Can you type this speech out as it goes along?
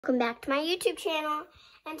Welcome back to my YouTube channel,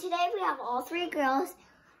 and today we have all three girls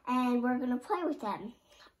and we're going to play with them.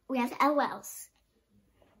 We have LOLs.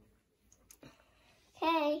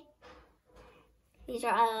 Okay, these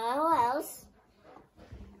are LOLs.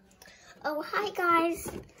 Oh, hi guys.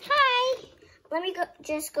 Hi. Let me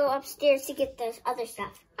just go upstairs to get this other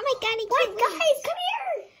stuff. Oh my god, What, guys, come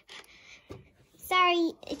here.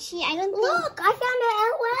 Sorry, I don't think... Look, I found an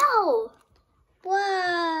LOL.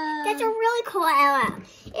 Whoa. That's a really cool LOL.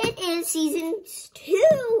 It is season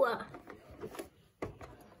 2.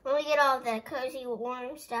 Let me get all the cozy,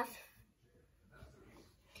 warm stuff.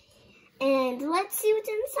 And let's see what's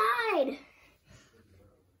inside.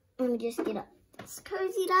 Let me just get this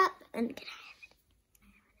cozied up and get out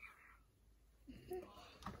of it.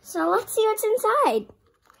 So let's see what's inside.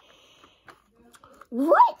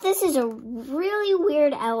 What? This is a really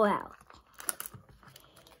weird LOL.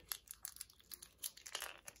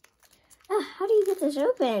 How do you get this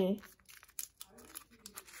open?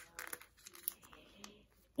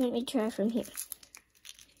 Let me try from here.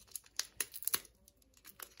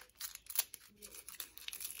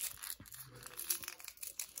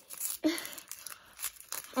 I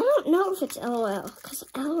don't know if it's LOL, because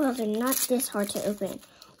LOLs are not this hard to open.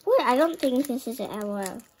 Wait, I don't think this is an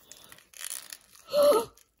LOL.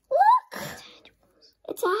 Look!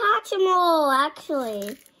 It's a Hatchimal,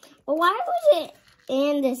 actually. But why was it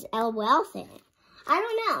in this LOL thing? I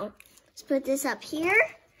don't know. Let's put this up here.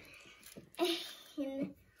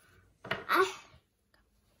 And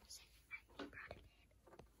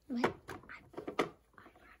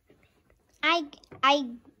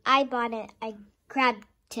I bought it. I grabbed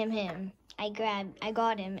him. I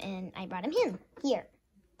got him and I brought him here.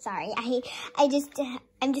 Sorry,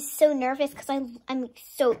 I'm just so nervous because I'm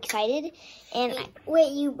so excited. And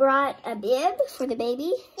wait, you brought a bib for the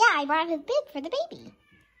baby? Yeah, I brought a bib for the baby.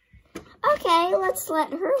 Okay, let's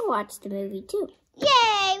let her watch the movie too.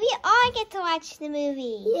 Yay! We all get to watch the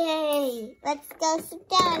movie. Yay! Let's go sit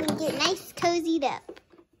down and get nice cozied up.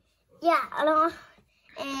 Yeah,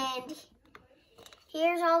 and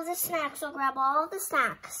here's all the snacks. I'll grab all the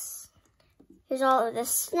snacks. Here's all of the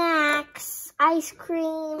snacks. Ice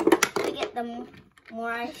cream. I get them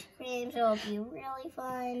more ice cream, so it'll be really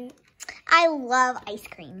fun. I love ice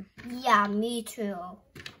cream. Yeah, me too.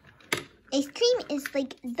 Ice cream is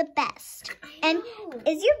like the best. And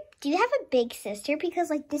do you have a big sister? Because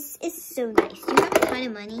like this is so nice. Do you have a ton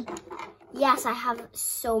of money? Yes, I have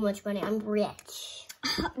so much money. I'm rich.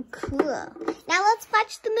 Cool. Now let's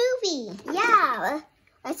watch the movie. Yeah.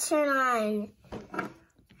 Let's turn on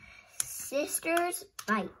Sister's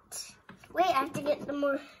Bite. Wait, I have to get the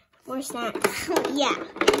more snacks. Yeah,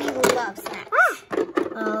 we love snacks. Ah!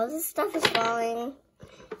 Oh, this stuff is falling.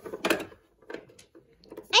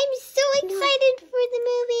 I'm so excited for the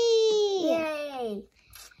movie. Yay.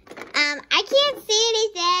 I can't see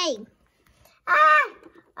anything. Ah,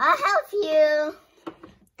 I'll help you.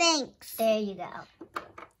 Thanks. There you go.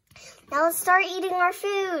 Now let's start eating our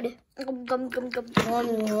food. Gum, gum, gum, gum.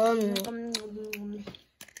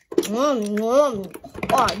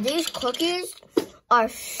 Oh, these cookies are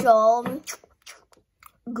so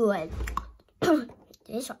good.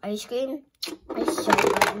 This ice cream is so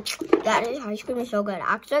good. That ice cream is so good.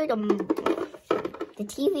 Actually, the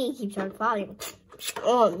TV keeps on falling.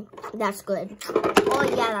 That's good. Oh,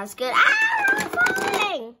 yeah, that's good. Ah, I'm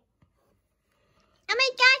falling!